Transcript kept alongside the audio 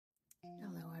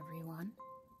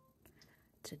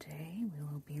Today we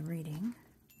will be reading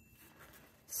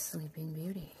Sleeping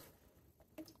Beauty.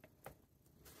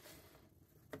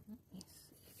 Let me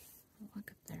see.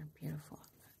 Look at their beautiful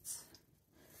outfits.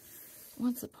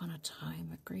 Once upon a time,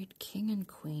 a great king and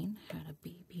queen had a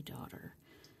baby daughter.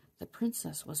 The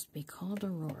princess was to be called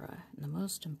Aurora, and the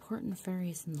most important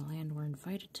fairies in the land were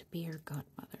invited to be her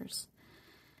godmothers.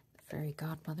 The fairy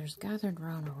godmothers gathered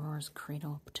round Aurora's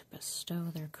cradle to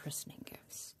bestow their christening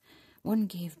gifts. One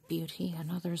gave beauty,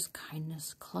 another's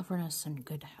kindness, cleverness, and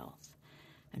good health.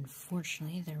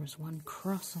 Unfortunately, there was one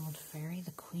cross old fairy the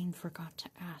queen forgot to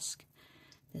ask.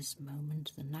 This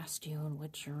moment, the nasty old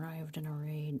witch arrived in a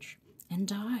rage.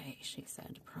 "And I," she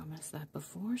said, "promise that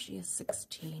before she is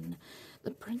 16, the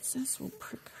princess will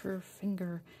prick her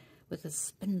finger with a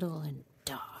spindle and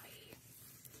die."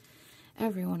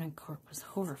 Everyone in court was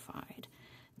horrified,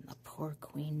 and the poor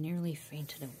queen nearly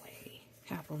fainted away.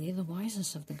 Happily, the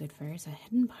wisest of the good fairies had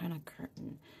hidden behind a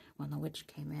curtain when the witch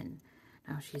came in.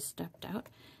 Now she stepped out,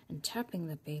 and tapping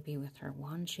the baby with her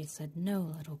wand, she said, "No,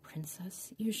 little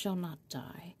princess, you shall not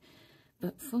die,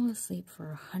 but fall asleep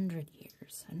for 100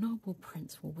 years. A noble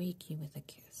prince will wake you with a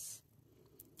kiss."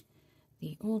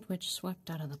 The old witch swept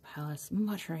out of the palace,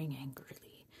 muttering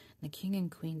angrily. The king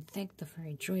and queen thanked the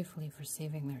fairy joyfully for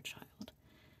saving their child.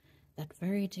 That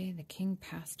very day, the king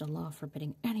passed a law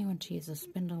forbidding anyone to use a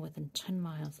spindle within 10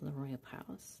 miles of the royal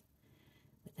palace.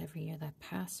 With every year that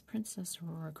passed, Princess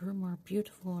Aurora grew more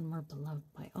beautiful and more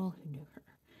beloved by all who knew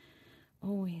her.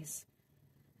 Always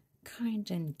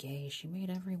kind and gay, she made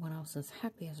everyone else as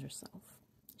happy as herself.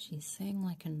 She sang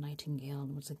like a nightingale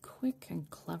and was as quick and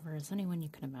clever as anyone you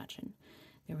can imagine.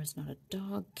 There was not a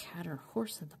dog, cat, or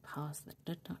horse at the palace that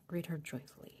did not greet her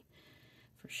joyfully,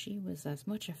 for she was as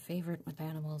much a favorite with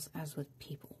animals as with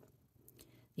people.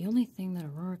 The only thing that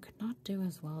Aurora could not do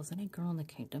as well as any girl in the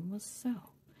kingdom was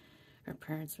sew. Her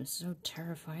parents were so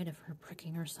terrified of her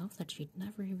pricking herself that she'd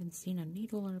never even seen a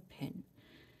needle or a pin.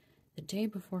 The day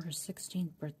before her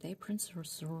 16th birthday,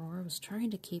 Princess Aurora was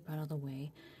trying to keep out of the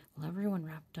way while everyone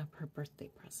wrapped up her birthday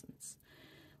presents.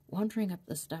 Wandering up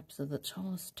the steps of the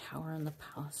tallest tower in the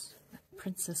palace, the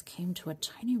princess came to a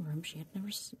tiny room she had never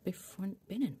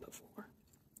been in before.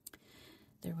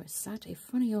 There sat a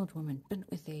funny old woman, bent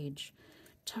with age.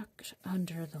 Tucked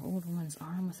under the old woman's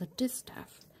arm was a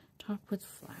distaff, topped with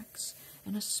flax,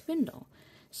 and a spindle,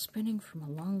 spinning from a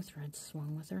long thread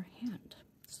swung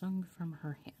from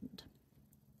her hand.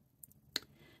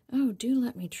 "Oh, do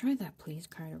let me try that, please,"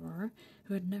 cried Aurora,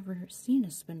 who had never seen a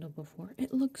spindle before.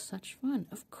 "It looks such fun."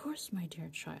 "Of course, my dear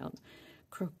child,"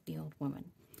 croaked the old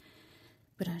woman.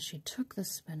 But as she took the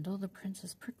spindle, the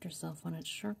princess pricked herself on its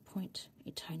sharp point.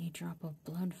 A tiny drop of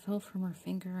blood fell from her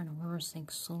finger, and Aurora sank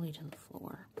slowly to the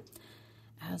floor.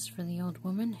 As for the old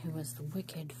woman, who was the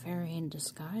wicked fairy in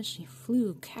disguise, she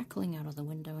flew cackling out of the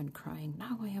window and crying,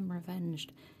 "Now I am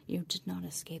revenged. You did not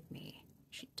escape me."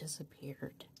 She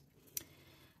disappeared.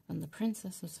 When the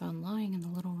princess was found lying in the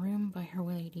little room by her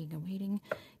waiting,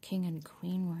 king and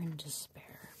queen were in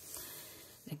despair.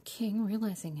 The king,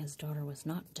 realizing his daughter was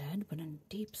not dead but in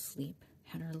deep sleep,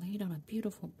 had her laid on a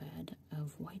beautiful bed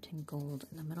of white and gold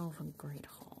in the middle of a great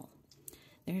hall.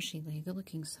 There she lay,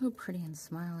 looking so pretty and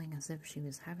smiling as if she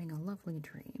was having a lovely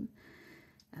dream.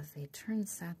 As they turned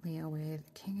sadly away,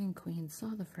 the king and queen saw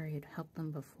the fairy who'd helped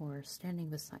them before, standing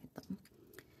beside them.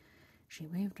 She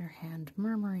waved her hand,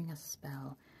 murmuring a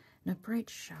spell, and a bright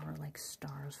shower like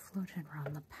stars floated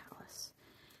round the palace.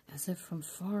 As if from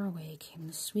far away came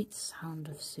the sweet sound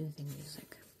of soothing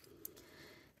music.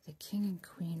 The king and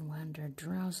queen wandered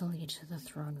drowsily to the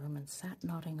throne room and sat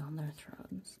nodding on their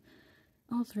thrones.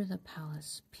 All through the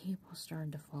palace, people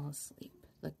started to fall asleep.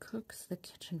 The cooks, the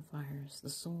kitchen fires, the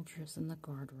soldiers in the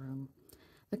guard room,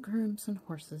 the grooms and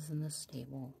horses in the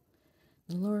stable.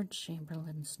 The Lord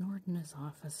Chamberlain snored in his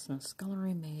office, and a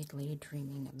scullery maid lay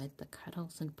dreaming amid the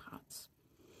kettles and pots.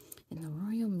 In the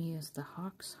royal mews, the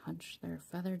hawks hunched their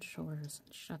feathered shoulders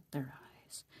and shut their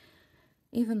eyes.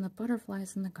 Even the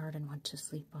butterflies in the garden went to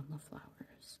sleep on the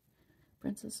flowers.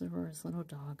 Princess Aurora's little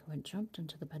dog, who had jumped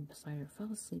into the bed beside her,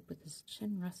 fell asleep with his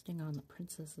chin resting on the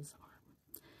princess's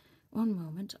arm. One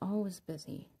moment, all was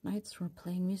busy. Knights were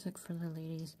playing music for their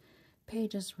ladies,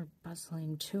 pages were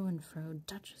bustling to and fro,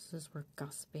 duchesses were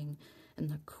gossiping, and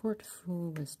the court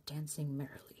fool was dancing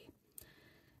merrily.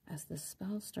 As the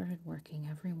spell started working,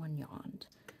 everyone yawned,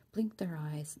 blinked their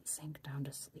eyes, and sank down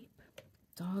to sleep.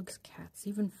 Dogs, cats,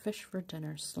 even fish for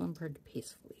dinner slumbered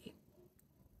peacefully.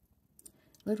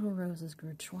 Little roses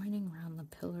grew twining round the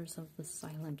pillars of the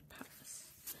silent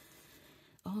palace.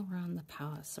 All round the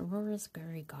palace, Aurora's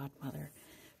fairy godmother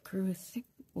grew thick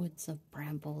woods of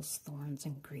brambles, thorns,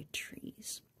 and great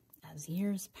trees. As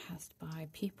years passed by,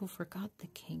 people forgot the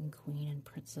king, queen, and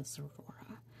Princess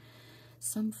Aurora.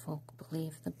 Some folk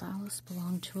believed the palace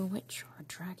belonged to a witch or a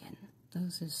dragon.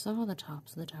 Those who saw the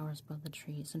tops of the towers above the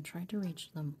trees and tried to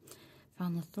reach them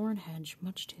found the thorn hedge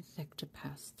much too thick to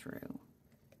pass through.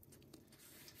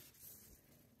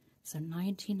 So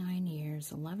 99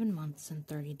 years, 11 months, and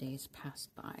 30 days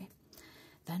passed by.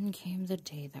 Then came the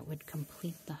day that would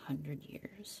complete the 100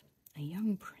 years. A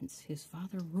young prince whose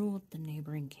father ruled the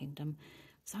neighboring kingdom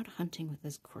was out hunting with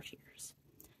his courtiers.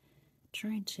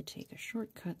 Trying to take a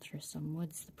shortcut through some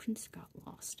woods, the prince got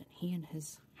lost, and he and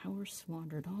his horse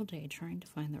wandered all day trying to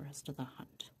find the rest of the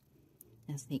hunt.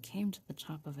 As they came to the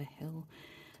top of a hill,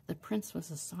 the prince was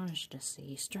astonished to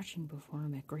see, stretching before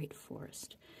him, a great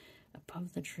forest.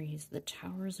 Above the trees, the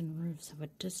towers and roofs of a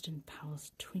distant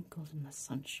palace twinkled in the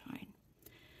sunshine.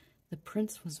 The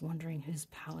prince was wondering whose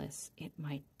palace it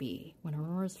might be when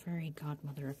Aurora's fairy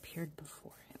godmother appeared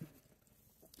before him.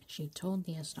 She told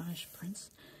the astonished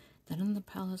prince that in the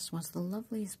palace was the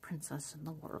loveliest princess in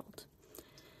the world.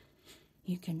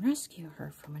 "You can rescue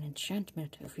her from an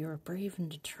enchantment if you are brave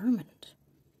and determined,"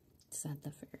 said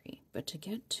the fairy. "But to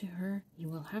get to her, you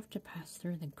will have to pass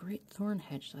through the great thorn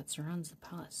hedge that surrounds the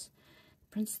palace." The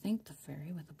prince thanked the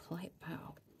fairy with a polite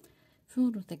bow.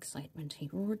 Filled with excitement, he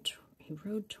rode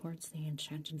towards the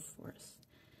enchanted forest.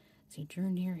 As he drew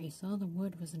near, he saw the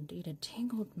wood was indeed a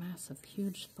tangled mass of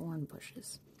huge thorn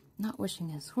bushes. Not wishing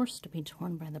his horse to be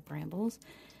torn by the brambles,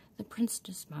 the prince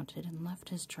dismounted and left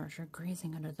his charger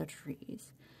grazing under the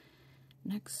trees.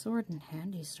 Next, sword in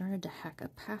hand, he started to hack a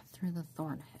path through the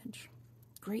thorn hedge.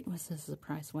 Great was his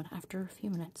surprise when, after a few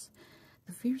minutes,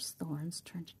 the fierce thorns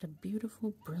turned into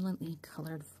beautiful, brilliantly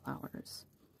colored flowers.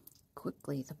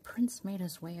 Quickly, the prince made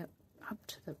his way up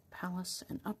to the palace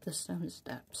and up the stone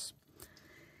steps.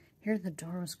 Here the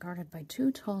door was guarded by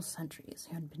 2 tall sentries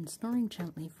who had been snoring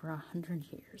gently for 100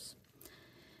 years.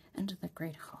 Into the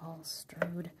great hall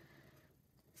strode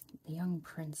the young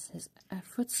prince, his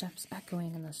footsteps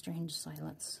echoing in the strange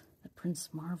silence. The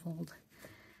prince marveled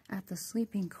at the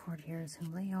sleeping courtiers who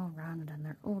lay all round in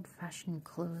their old-fashioned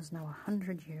clothes, now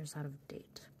 100 years out of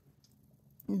date.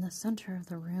 In the center of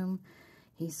the room,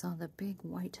 he saw the big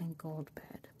white and gold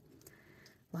bed.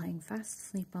 Lying fast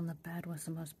asleep on the bed was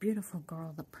the most beautiful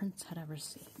girl the prince had ever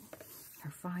seen. Her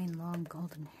fine, long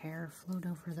golden hair flowed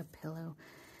over the pillow.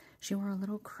 She wore a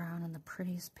little crown and the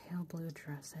prettiest pale blue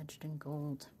dress edged in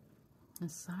gold.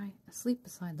 Asleep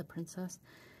beside the princess,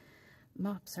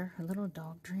 Mopser, her little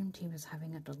dog, dreamed he was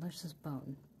having a delicious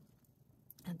bone.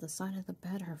 At the side of the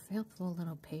bed, her faithful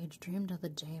little page dreamed of the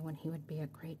day when he would be a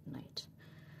great knight.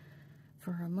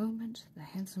 For a moment, the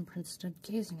handsome prince stood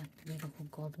gazing at the beautiful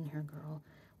golden-haired girl,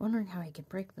 wondering how he could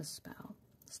break the spell.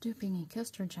 Stooping, he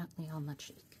kissed her gently on the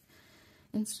cheek.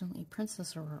 Instantly,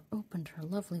 Princess Aurora opened her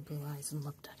lovely blue eyes and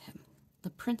looked at him.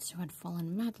 The prince, who had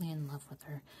fallen madly in love with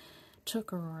her,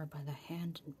 took Aurora by the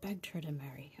hand and begged her to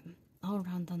marry him. All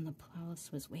around them, the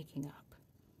palace was waking up.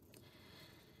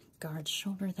 Guards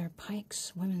shouldered their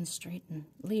pikes,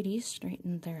 ladies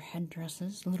straightened their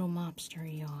headdresses, little Mopster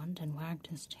yawned and wagged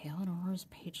his tail, and Aurora's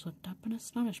page looked up in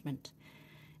astonishment.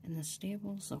 In the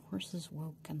stables, the horses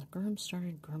woke, and the grooms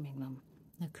started grooming them.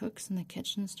 The cooks in the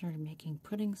kitchen started making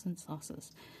puddings and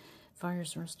sauces.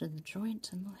 Fires roasted the joint,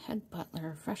 and the head butler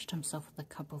refreshed himself with a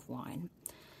cup of wine.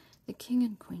 The king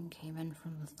and queen came in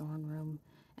from the throne room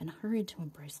and hurried to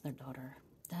embrace their daughter.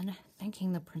 Then,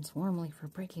 thanking the prince warmly for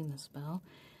breaking the spell,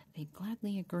 they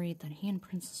gladly agreed that he and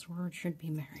Princess Aurora should be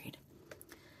married.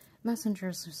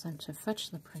 Messengers were sent to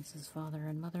fetch the prince's father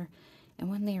and mother, and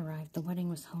when they arrived, the wedding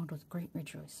was held with great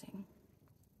rejoicing.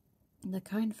 The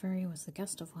kind fairy was the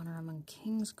guest of honor among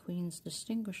kings, queens,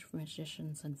 distinguished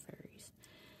magicians, and fairies.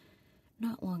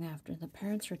 Not long after, the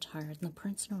parents retired, and the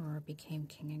prince and Aurora became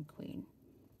king and queen.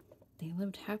 They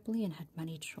lived happily and had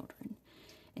many children,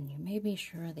 and you may be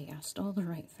sure they asked all the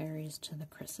right fairies to the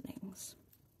christenings.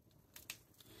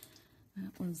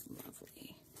 That was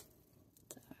lovely.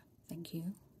 Thank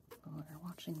you for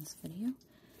watching this video,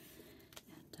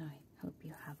 and I hope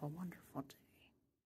you have a wonderful day.